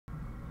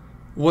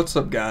What's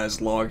up guys,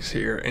 Logz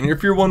here, and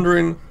if you're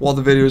wondering why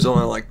the video is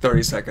only like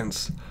 30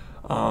 seconds,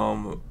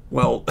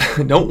 well,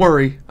 don't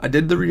worry, I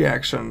did the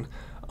reaction,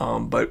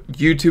 but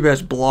YouTube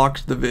has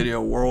blocked the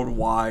video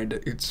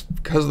worldwide. It's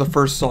because of the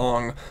first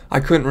song.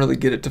 I couldn't really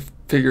get it to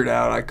figure it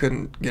out. I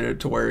couldn't get it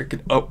to where I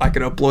could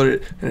upload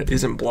it and it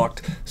isn't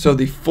blocked. So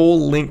the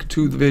full link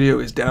to the video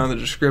is down in the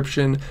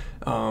description.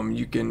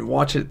 You can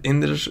watch it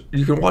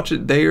you can watch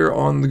it there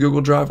on the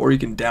Google Drive, or you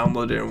can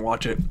download it and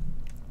watch it.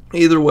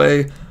 Either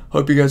way,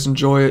 hope you guys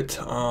enjoy it.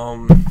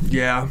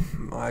 Yeah,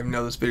 I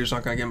know this video's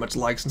not going to get much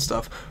likes and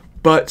stuff,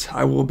 but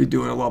I will be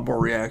doing a lot more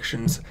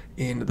reactions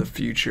in the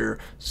future.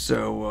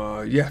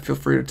 So, yeah, feel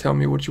free to tell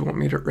me what you want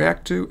me to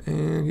react to.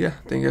 And, yeah,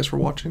 thank you guys for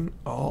watching.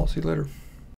 I'll see you later.